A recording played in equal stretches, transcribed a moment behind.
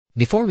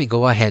Before we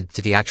go ahead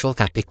to the actual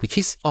topic, which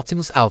is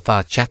Optimus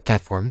Alpha chat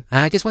platform,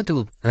 I just want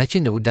to let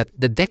you know that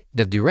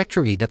the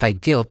directory that I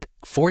built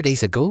 4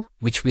 days ago,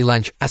 which we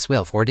launched as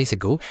well 4 days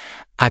ago,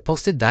 I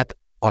posted that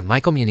on my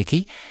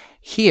community.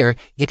 Here,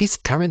 it is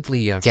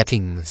currently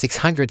getting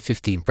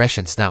 650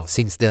 impressions now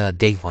since the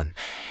day one.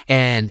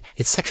 And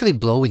it's actually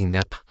blowing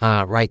up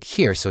right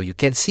here. So you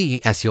can see,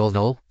 as you all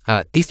know,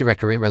 this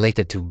directory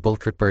related to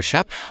boat repair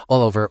shop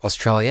all over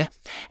Australia.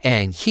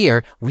 And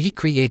here, we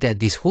created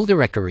this whole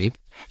directory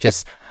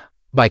just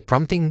by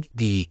prompting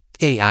the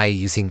AI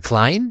using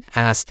Klein.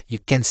 As you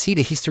can see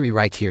the history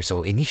right here.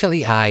 So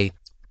initially, I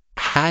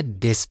had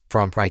this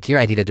prompt right here.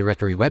 I did a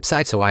directory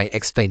website, so I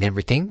explained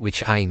everything,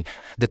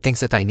 the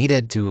things that I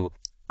needed to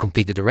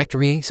complete the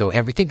directory. So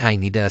everything I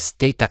need a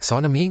state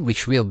taxonomy,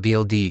 which will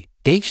build the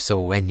page.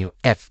 So when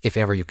if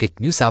ever you click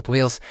New South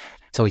Wales,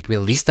 so it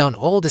will list down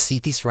all the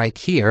cities right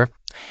here.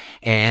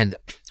 And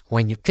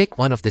when you click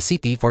one of the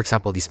city, for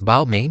example, this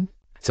Balmain,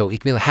 so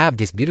it will have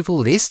this beautiful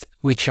list,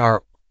 which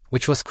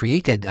was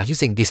created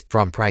using this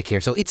prompt right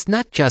here. So it's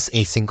not just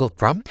a single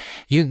prompt.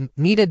 You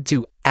needed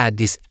to add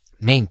this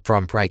main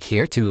prompt right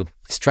here to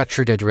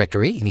structure the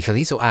directory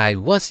initially. So I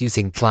was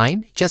using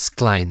Klein, just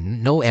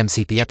Klein, no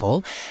MCP at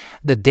all.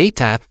 The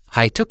data,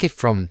 I took it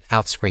from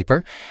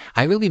Outscraper.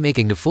 I will be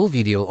making the full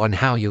video on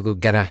how you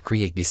gotta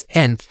create this.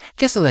 And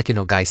just to let you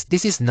know, guys,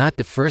 this is not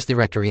the first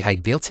directory I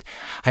built.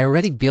 I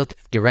already built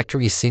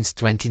directories since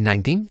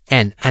 2019,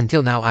 and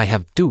until now I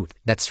have two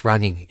that's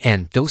running,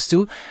 and those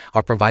two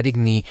are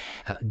providing me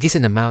a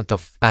decent amount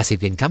of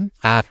passive income.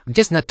 I'm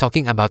just not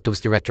talking about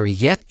those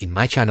directories yet in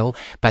my channel,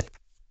 but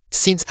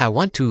since I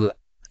want to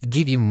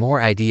give you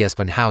more ideas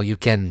on how you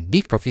can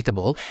be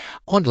profitable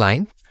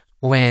online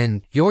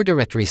when your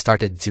directory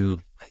started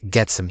to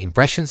get some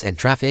impressions and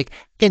traffic.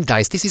 And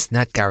guys, this is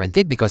not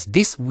guaranteed because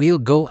this will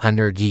go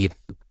under the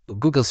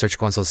Google Search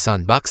Console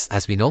sandbox,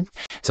 as we know.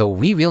 So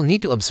we will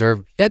need to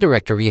observe the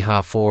directory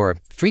for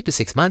 3 to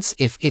 6 months.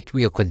 If it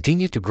will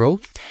continue to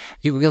grow,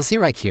 you will see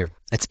right here,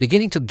 it's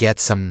beginning to get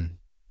some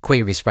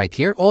queries right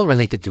here, all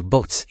related to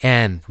boats.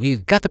 And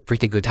we've got a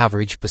pretty good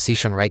average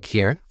position right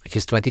here, which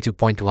is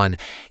 22.1.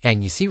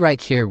 And you see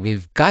right here,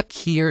 we've got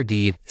here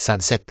the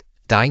Sunset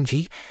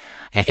Dingy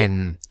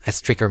and a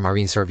Stricker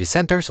Marine Service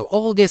Center. So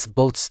all these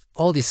boats,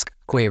 all these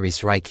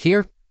queries right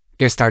here,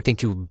 they're starting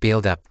to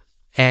build up.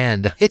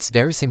 And it's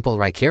very simple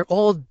right here.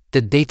 All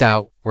the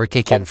data were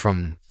taken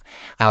from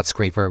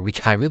Outscraper,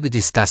 which I will be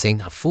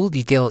discussing a full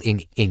detail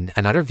in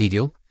another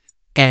video.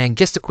 And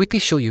just to quickly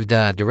show you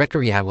the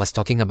directory I was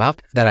talking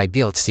about that I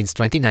built since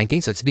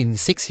 2019, so it's been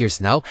 6 years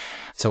now.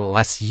 So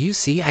as you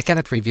see, I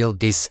cannot reveal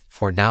this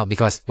for now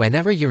because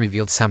whenever you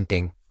reveal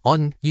something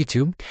on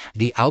YouTube,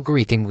 the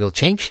algorithm will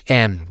change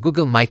and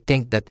Google might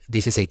think that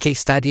this is a case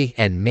study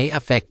and may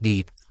affect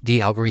the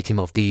algorithm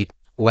of the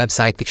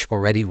website which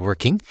already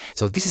working.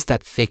 So this is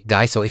that fake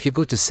guy. So if you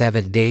go to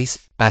 7 days,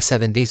 past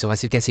 7 days, so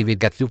as you can see, we've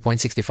got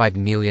 2.65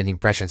 million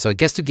impressions. So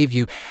just to give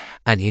you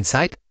an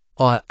insight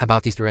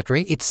about this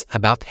directory, it's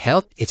about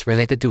health. It's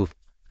related to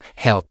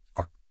health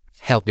or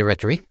health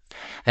directory.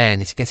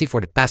 And as you can see, for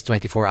the past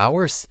 24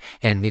 hours,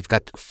 and we've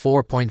got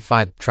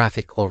 4.5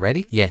 traffic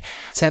already. Yeah,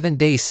 7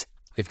 days,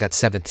 we've got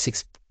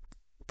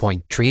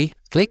 76.3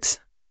 clicks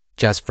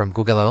just from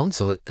Google alone.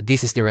 So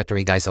this is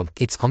directory, guys. So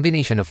it's a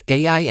combination of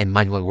AI and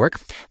manual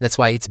work. That's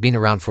why it's been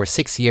around for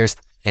 6 years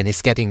and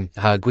it's getting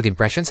good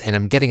impressions. And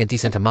I'm getting a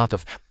decent amount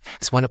of,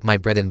 it's one of my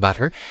bread and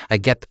butter. I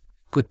get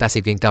good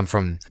passive income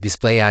from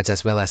display ads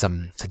as well as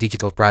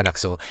digital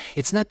products. So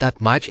it's not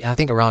that much. I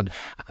think around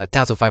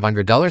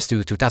 $1,500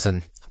 to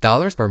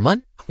 $2,000 per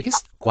month, which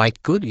is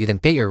quite good. You can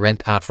pay your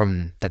rent out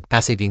from that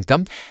passive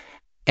income.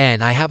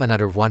 And I have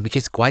another one, which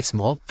is quite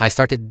small. I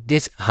started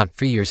this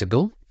 3 years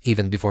ago,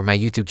 even before my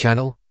YouTube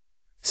channel.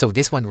 So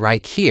this one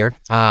right here,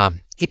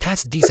 it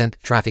has decent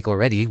traffic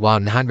already,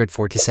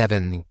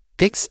 147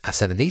 clicks,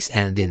 7 days.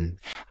 And in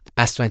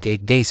past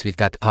 28 days, we've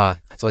got,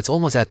 so it's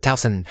almost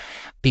 1,000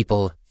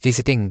 people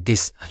visiting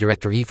this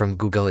directory from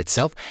Google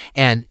itself.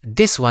 And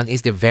this one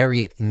is the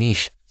very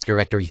niche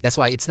directory. That's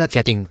why it's not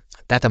getting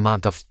that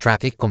amount of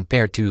traffic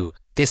compared to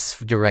this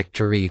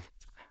directory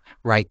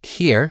right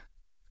here.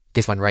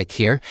 This one right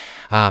here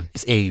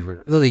is a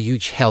really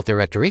huge health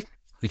directory,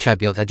 which I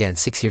built again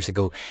 6 years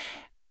ago.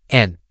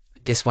 And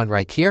this one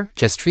right here,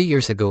 just 3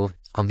 years ago,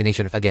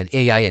 combination of, again,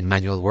 AI and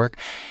manual work.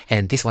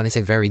 And this one is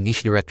a very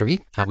niche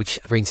directory, which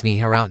brings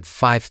me around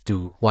 $5,000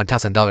 to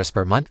 $1,000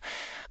 per month.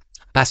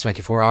 Past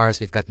 24 hours,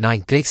 we've got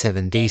 9 clicks,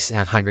 7 days, and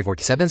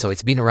 147. So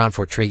it's been around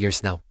for 3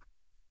 years now.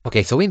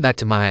 Okay, so going back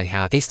to my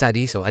case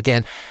study. So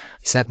again,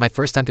 it's not my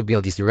first time to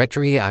build this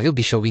directory. I will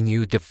be showing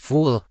you the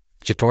full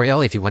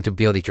tutorial if you want to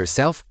build it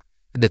yourself.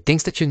 The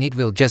things that you need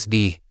will just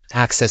be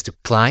access to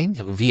Klein,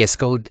 VS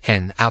Code,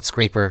 and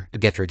Outscraper to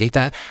get your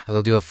data. I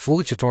will do a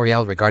full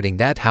tutorial regarding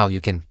that, how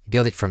you can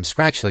build it from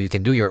scratch so you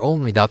can do your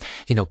own without,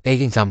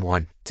 paying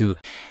someone to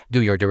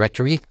do your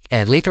directory.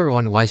 And later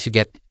on, once you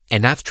get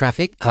enough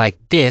traffic like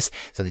this,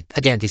 so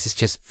again, this is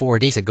just 4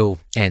 days ago,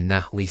 and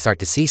we start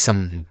to see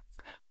some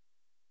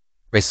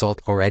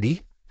result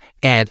already.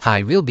 And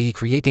I will be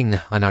creating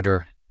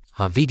another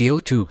video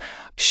to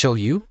show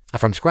you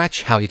from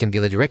scratch how you can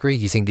build a directory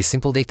using this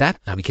simple data.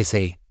 We can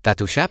say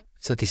tattoo shop.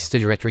 So this is the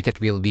directory that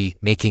we'll be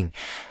making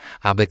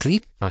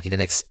publicly in the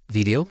next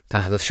video.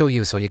 I'll show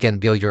you so you can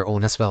build your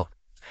own as well.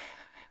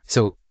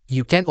 So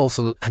you can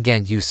also,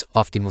 again, use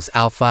Optimus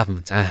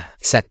Alpha,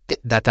 set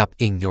that up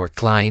in your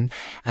client.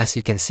 As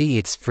you can see,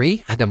 it's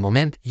free at the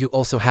moment. You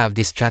also have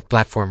this chat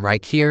platform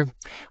right here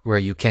where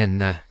you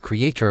can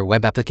create your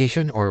web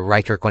application or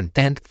write your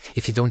content.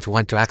 If you don't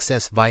want to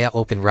access via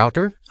Open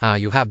Router,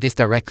 you have this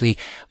directly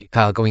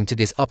going to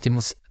this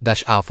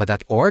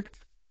optimus-alpha.org.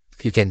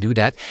 You can do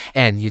that,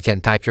 and you can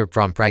type your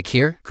prompt right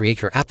here,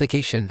 create your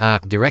application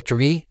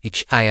directory,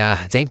 which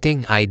same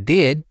thing I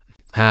did.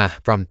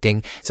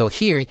 Prompting. So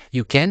here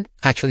you can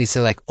actually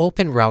select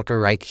Open Router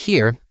right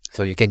here.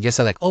 So you can just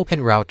select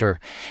Open Router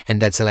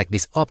and then select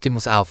this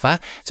Optimus Alpha.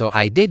 So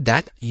I did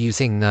that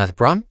using the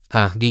prompt.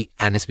 Be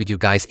honest with you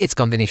guys, it's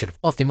combination of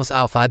Optimus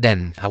Alpha.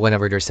 Then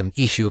whenever there's some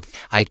issue,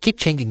 I keep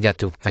changing that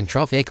to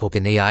Anthropic,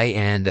 OpenAI,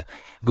 and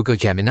Google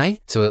Gemini.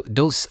 So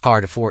those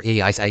are the 4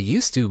 AIs I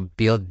use to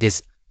build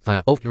this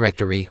open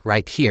directory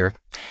right here,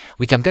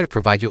 which I'm going to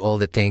provide you all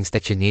the things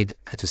that you need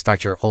to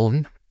start your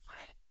own.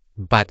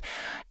 But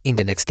in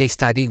the next case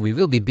study, we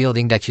will be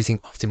building that using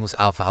Optimus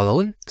Alpha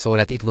alone so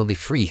that it will be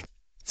free.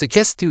 So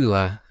just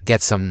to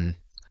get some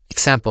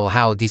example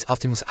how these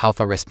Optimus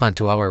Alpha respond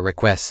to our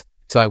requests.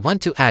 So I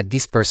want to add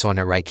this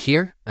persona right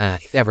here.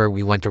 If ever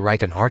we want to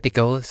write an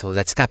article, so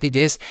let's copy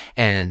this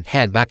and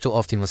head back to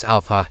Optimus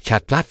Alpha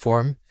chat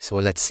platform. So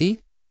let's see.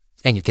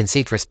 And you can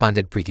see it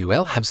responded pretty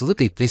well.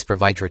 Absolutely, please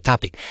provide your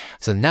topic.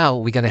 So now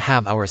we're going to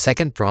have our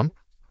second prompt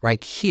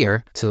right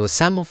here. So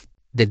some of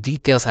the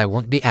details I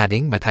won't be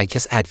adding, but I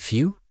just add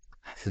few.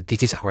 So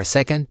this is our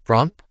second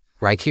prompt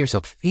right here.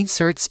 So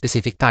insert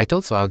specific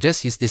title. So I'll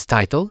just use this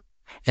title.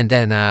 And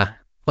then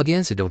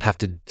audience, you don't have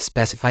to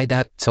specify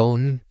that.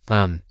 Tone,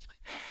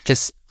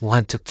 just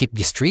want to keep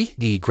this tree,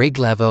 the grade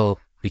level,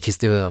 which is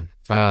the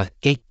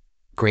 8th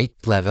grade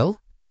level.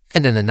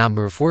 And then the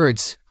number of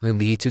words will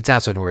be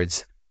 2,000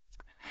 words.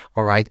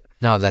 All right,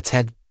 now let's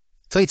head.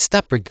 So it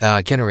stopped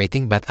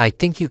generating, but I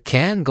think you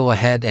can go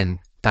ahead and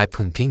type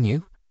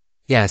continue.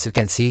 Yeah, as you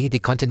can see, the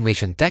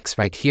continuation text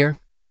right here.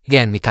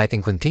 Again, we type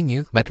in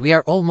continue, but we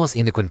are almost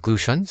in the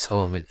conclusion,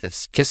 so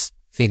let's just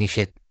finish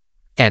it.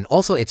 And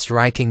also, it's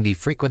writing the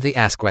frequently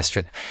asked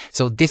question.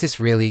 So this is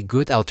really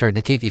good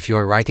alternative if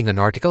you're writing an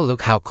article.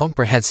 Look how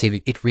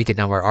comprehensive it read in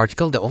our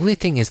article. The only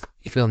thing is,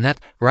 if you will not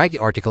write the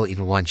article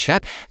in one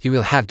shot, you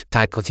will have to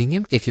type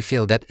continue if you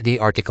feel that the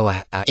article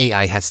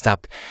AI has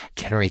stopped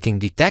generating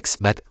the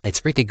text. But it's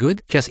pretty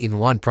good, just in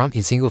one prompt,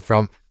 in single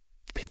prompt,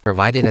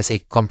 provided as a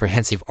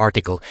comprehensive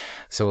article.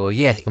 So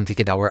yeah,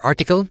 completed our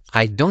article.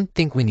 I don't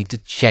think we need to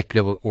check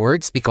the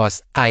words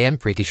because I am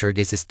pretty sure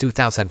this is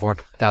 2000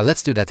 words. Now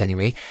let's do that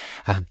anyway.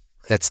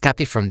 Let's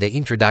copy from the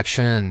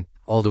introduction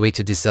all the way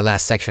to this the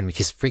last section,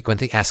 which is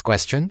frequently asked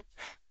question.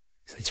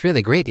 So it's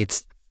really great.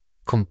 It's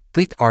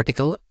complete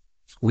article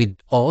with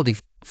all the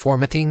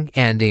formatting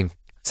and the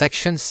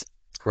sections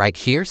right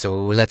here.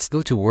 So let's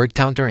go to word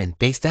counter and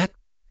paste that.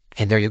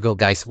 And there you go,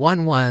 guys.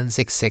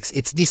 1166.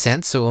 It's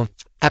decent. So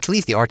at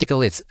least the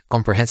article is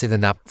comprehensive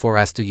enough for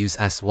us to use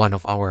as one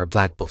of our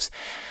blog posts.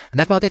 And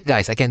that's about it,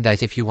 guys. Again,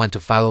 guys, if you want to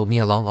follow me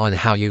along on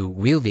how you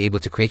will be able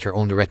to create your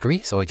own directory,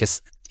 so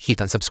just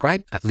hit on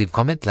subscribe, leave a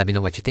comment, let me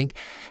know what you think.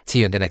 See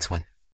you in the next one.